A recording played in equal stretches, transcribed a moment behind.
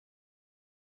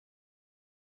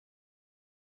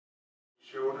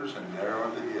shoulders and narrow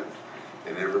at the hips.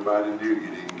 And everybody knew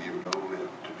you didn't give no lip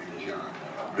to Big John.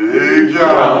 Big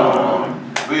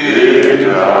John, Big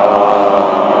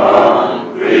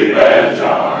John, Big Bad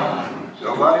John.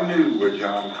 Nobody knew where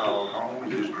John called home.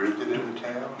 He just drifted into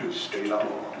town and stayed all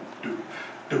alone.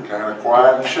 Kind of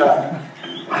quiet and shy.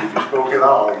 And if you spoke at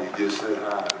all, you just said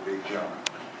hi to Big John.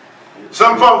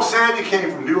 Some folks said he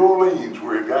came from New Orleans,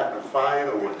 where he got in a fight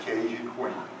over a Cajun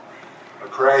queen. A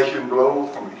crashing blow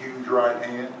from a huge right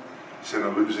hand sent a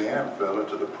Louisiana fella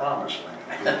to the promised land.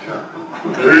 Big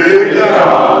John. Big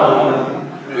John,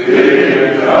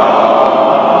 Big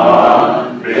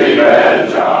John, Big Bad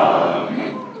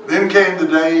John. Then came the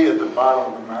day at the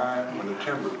bottom of the mine when the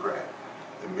timber cracked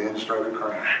and men started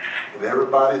crying. And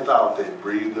everybody thought they'd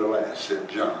breathed their last, said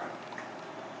John.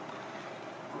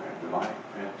 Grab the mic,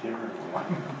 grab timber, and the mic.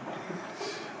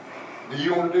 Do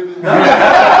you want to do this?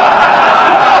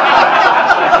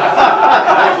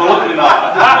 Absolutely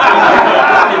not.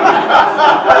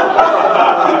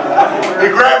 He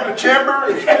grabbed the timber,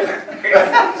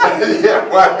 yeah,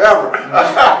 whatever,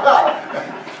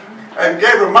 and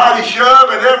gave a mighty shove,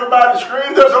 and everybody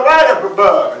screamed, "There's a light up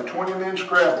above!" And 20 men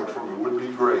scrambled from a would-be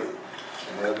grave.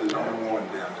 And now there's only one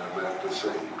down there left to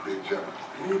say, Big John.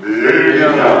 Big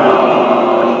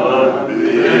John,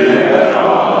 Big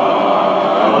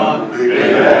John,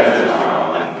 Big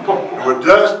John. And with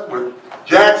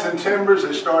Jackson timbers,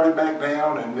 they started back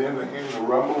down, and then in the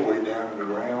rumble way down in the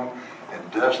ground,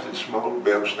 and dust and smoke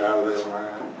belched out of that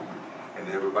line, and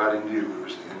everybody knew it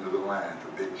was the end of the line for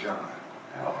Big John.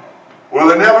 Well,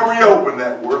 they never reopened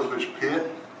that worthless pit.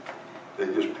 They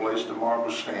just placed a marble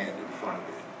stand in front of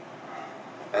it.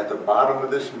 At the bottom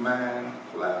of this mine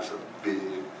lies a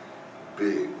big,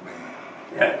 big man.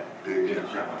 Yeah. Big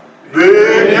John.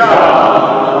 Big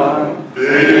John.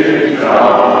 Big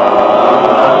John.